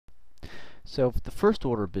So the first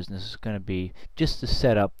order of business is going to be just to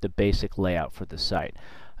set up the basic layout for the site.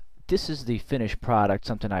 This is the finished product,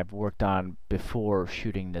 something I've worked on before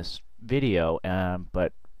shooting this video,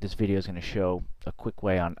 but this video is going to show a quick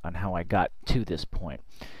way on how I got to this point.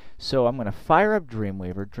 So I'm going to fire up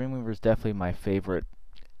Dreamweaver. Dreamweaver is definitely my favorite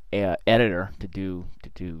editor to do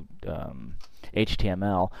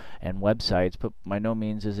HTML and websites, but by no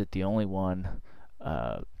means is it the only one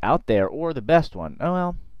out there or the best one. Oh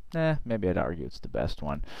well, maybe I'd argue it's the best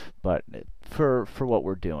one, but for what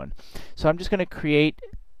we're doing. So I'm just going to create,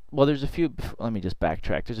 well, there's a few, let me just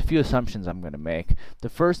backtrack. There's a few assumptions I'm going to make. The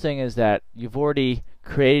first thing is that you've already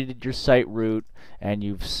created your site root, and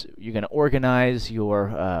you're going to organize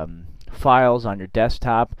your files on your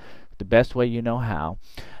desktop the best way you know how,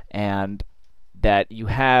 and that you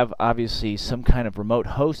have obviously some kind of remote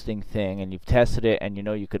hosting thing, and you've tested it, and you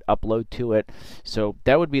know you could upload to it. So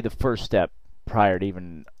that would be the first step prior to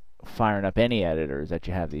even firing up any editors, that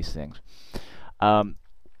you have these things. So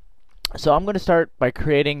I'm going to start by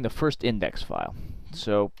creating the first index file.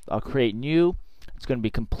 So I'll create new. It's going to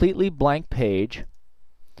be completely blank page.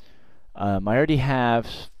 I already have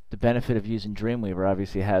the benefit of using Dreamweaver.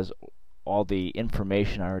 Obviously, it has all the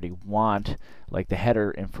information I already want, like the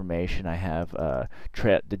header information. I have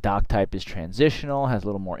the doc type is transitional, has a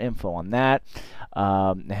little more info on that.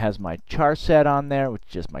 It has my char set on there, which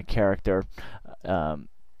is just my character.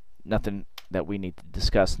 Nothing that we need to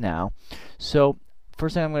discuss now. So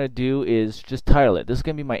first thing I'm going to do is just title it. This is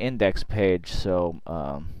going to be my index page, so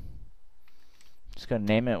just going to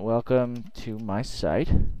name it Welcome to My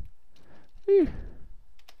Site. Whew.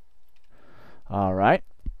 Alright,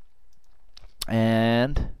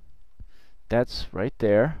 and that's right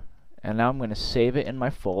there. And now I'm going to save it in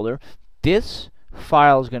my folder. This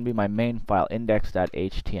file is going to be my main file,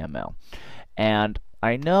 index.html. And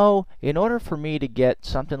I know in order for me to get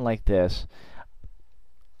something like this,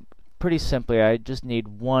 pretty simply, I just need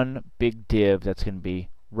one big div that's going to be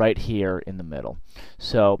right here in the middle.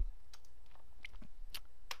 So,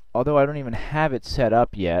 although I don't even have it set up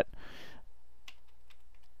yet,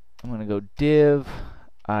 I'm going to go div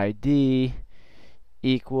id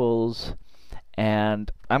equals,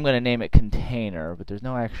 and I'm going to name it container, but there's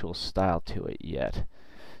no actual style to it yet.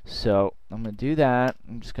 So I'm going to do that.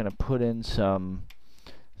 I'm just going to put in some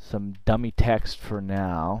dummy text for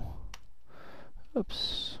now.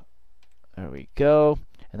 Oops. There we go.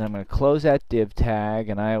 And then I'm going to close that div tag,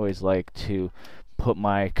 and I always like to put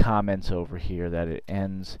my comments over here that it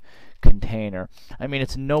ends container. I mean,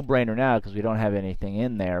 it's a no-brainer now because we don't have anything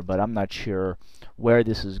in there, but I'm not sure where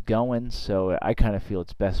this is going, so I kind of feel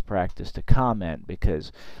it's best practice to comment,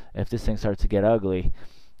 because if this thing starts to get ugly,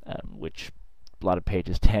 which a lot of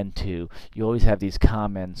pages tend to, you always have these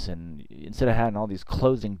comments, and instead of having all these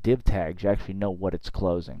closing div tags, you actually know what it's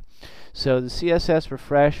closing. So the CSS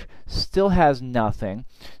refresh still has nothing.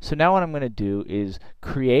 So now what I'm going to do is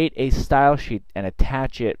create a style sheet and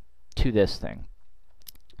attach it to this thing.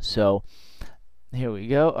 So here we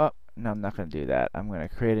go. Oh, no, I'm not going to do that. I'm going to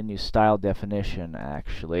create a new style definition,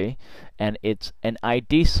 actually, and it's an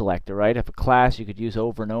ID selector, right? If a class you could use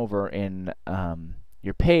over and over in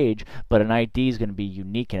your page, but an ID is going to be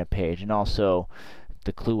unique in a page. And also,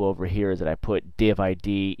 the clue over here is that I put div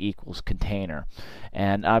ID equals container.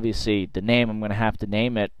 And obviously, the name, I'm going to have to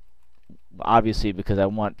name it, obviously, because I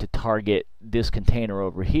want to target this container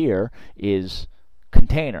over here, is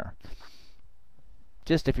container.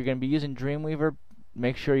 Just if you're going to be using Dreamweaver,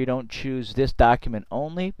 make sure you don't choose this document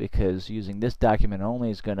only, because using this document only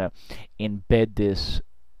is going to embed this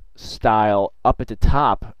style up at the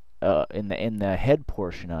top in the head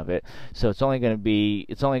portion of it. So it's only going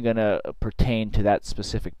to pertain to that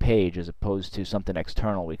specific page, as opposed to something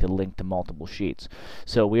external we could link to multiple sheets.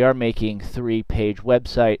 So we are making 3-page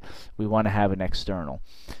website. We want to have an external.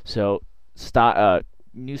 So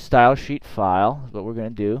new style sheet file is what we're going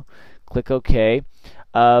to do. Click OK.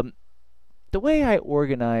 The way I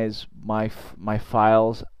organize my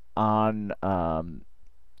files on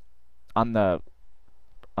the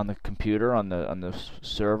computer, on the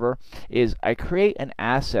server, is I create an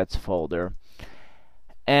assets folder.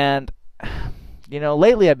 And you know,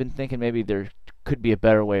 lately I've been thinking maybe there could be a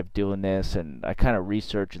better way of doing this, and I kind of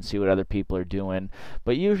research and see what other people are doing.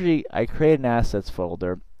 But usually I create an assets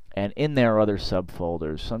folder, and in there are other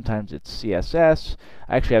subfolders. Sometimes it's CSS.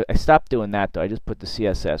 Actually, I stopped doing that though. I just put the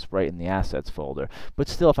CSS right in the assets folder. But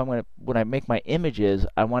still, when I make my images,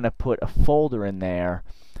 I want to put a folder in there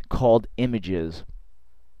called images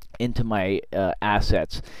into my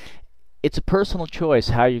assets. It's a personal choice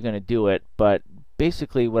how you're going to do it, but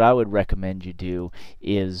basically what I would recommend you do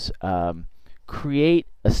is create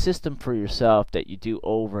a system for yourself that you do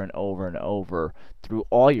over and over and over through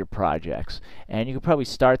all your projects. And you could probably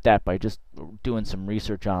start that by just doing some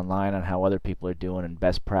research online on how other people are doing and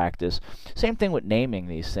best practice. Same thing with naming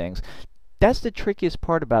these things. That's the trickiest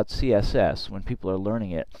part about CSS when people are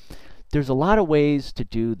learning it. There's a lot of ways to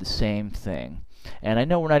do the same thing. And I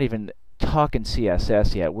know we're not even talking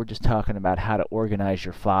CSS yet. We're just talking about how to organize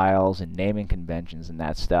your files and naming conventions and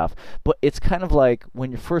that stuff. But it's kind of like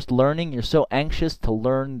when you're first learning, you're so anxious to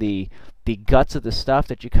learn the guts of the stuff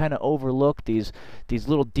that you kind of overlook these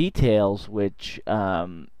little details, which are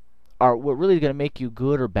what really going to make you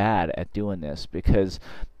good or bad at doing this. Because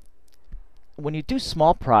when you do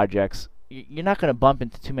small projects, you're not going to bump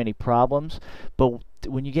into too many problems. But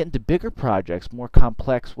when you get into bigger projects, more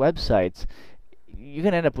complex websites, you're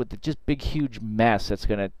going to end up with just big, huge mess that's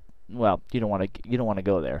going to, well, you don't want to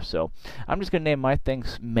go there. So I'm just going to name my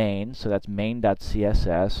things main. So that's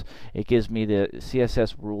main.css. It gives me the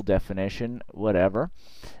CSS rule definition, whatever.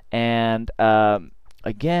 And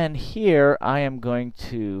again, here I am going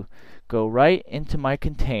to go right into my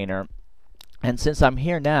container. And since I'm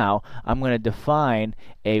here now, I'm going to define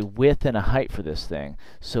a width and a height for this thing.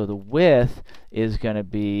 So the width is going to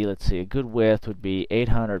be, let's see, a good width would be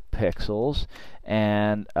 800 pixels,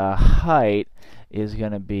 and a height is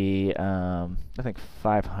going to be, I think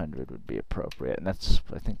 500 would be appropriate, and that's,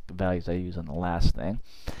 I think, the values I use on the last thing.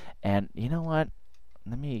 And you know what?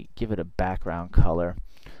 Let me give it a background color,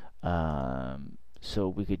 so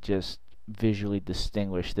we could just visually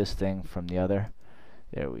distinguish this thing from the other.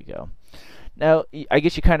 There we go. Now, I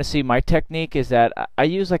guess you kind of see my technique is that I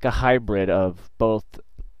use like a hybrid of both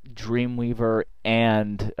Dreamweaver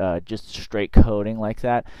and just straight coding like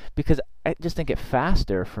that, because I just think it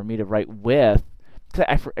faster for me to write with.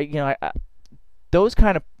 Those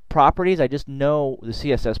kind of properties, I just know the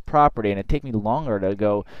CSS property, and it takes me longer to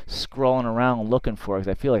go scrolling around looking for it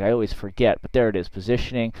because I feel like I always forget. But there it is,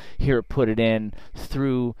 positioning. Here it put it in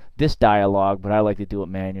through this dialog, but I like to do it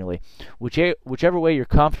manually. Whichever way you're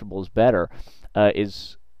comfortable is better.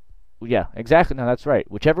 Yeah, exactly. No, that's right.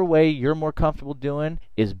 Whichever way you're more comfortable doing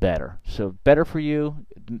is better. So better for you.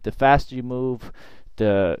 The faster you move,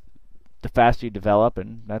 the faster you develop,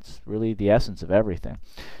 and that's really the essence of everything.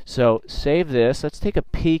 So save this. Let's take a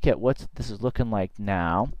peek at what this is looking like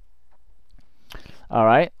now. All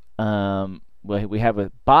right. We have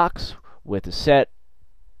a box with a set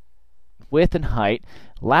width and height.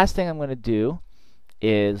 Last thing I'm going to do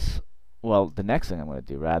is, well, the next thing I'm going to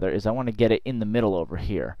do rather is I want to get it in the middle over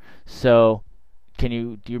here. So do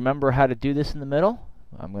you remember how to do this in the middle?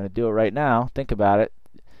 I'm going to do it right now. Think about it.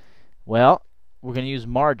 Well, we're going to use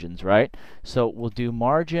margins, right? So we'll do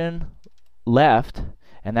margin left,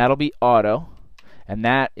 and that'll be auto, and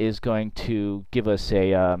that is going to give us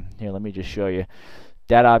a here, let me just show you.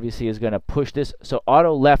 That obviously is going to push this. So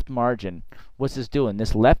auto left margin, what's this doing?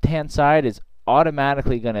 This left hand side is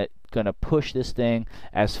automatically going to push this thing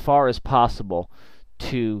as far as possible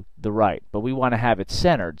to the right, but we want to have it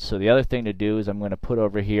centered. So the other thing to do is I'm going to put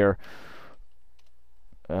over here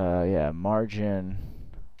margin.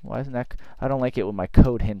 Why isn't that? I don't like it when my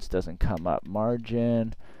code hints doesn't come up.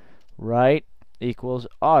 Margin right equals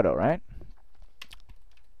auto, right?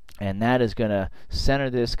 And that is going to center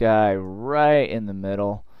this guy right in the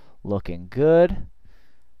middle, looking good.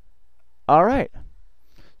 All right.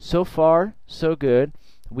 So far, so good.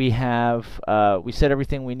 We have we said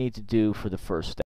everything we need to do for the first step.